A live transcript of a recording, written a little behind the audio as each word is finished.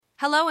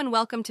Hello and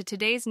welcome to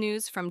today's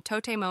news from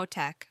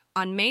TotemoTech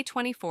on May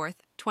 24th,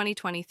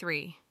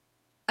 2023.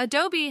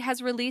 Adobe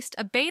has released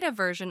a beta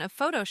version of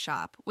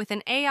Photoshop with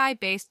an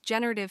AI-based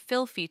generative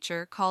fill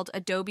feature called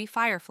Adobe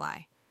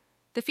Firefly.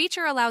 The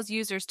feature allows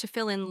users to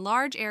fill in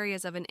large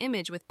areas of an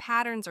image with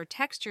patterns or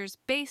textures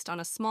based on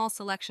a small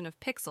selection of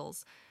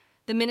pixels.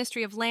 The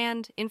Ministry of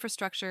Land,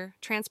 Infrastructure,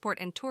 Transport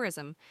and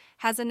Tourism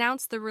has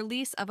announced the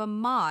release of a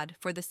mod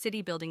for the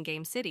city-building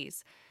game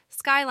Cities,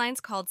 Skylines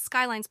called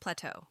Skylines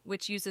Plateau,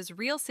 which uses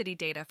real city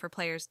data for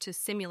players to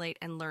simulate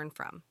and learn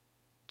from.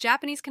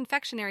 Japanese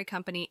confectionery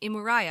company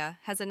Imuraya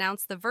has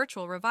announced the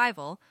virtual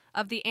revival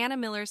of the Anna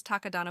Miller's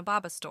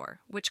Takadanobaba store,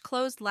 which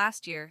closed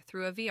last year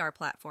through a VR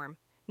platform.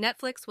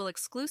 Netflix will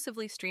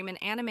exclusively stream an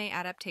anime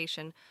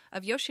adaptation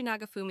of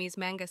Yoshinaga Fumi's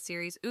manga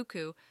series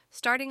Uku.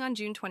 Starting on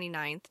June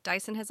 29th,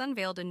 Dyson has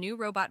unveiled a new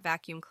robot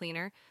vacuum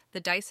cleaner, the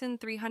Dyson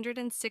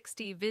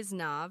 360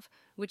 VizNav,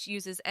 which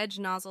uses edge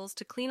nozzles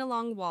to clean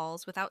along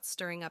walls without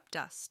stirring up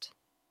dust.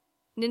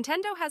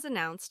 Nintendo has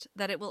announced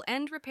that it will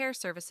end repair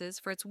services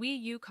for its Wii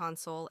U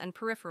console and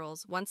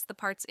peripherals once the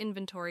parts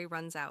inventory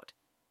runs out.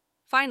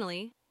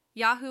 Finally,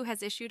 Yahoo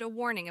has issued a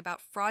warning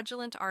about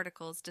fraudulent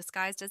articles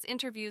disguised as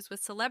interviews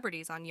with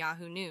celebrities on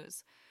Yahoo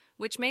News,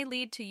 which may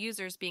lead to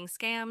users being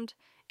scammed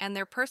and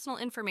their personal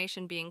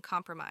information being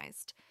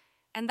compromised.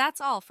 And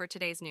that's all for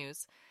today's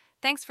news.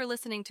 Thanks for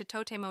listening to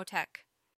TotemoTech.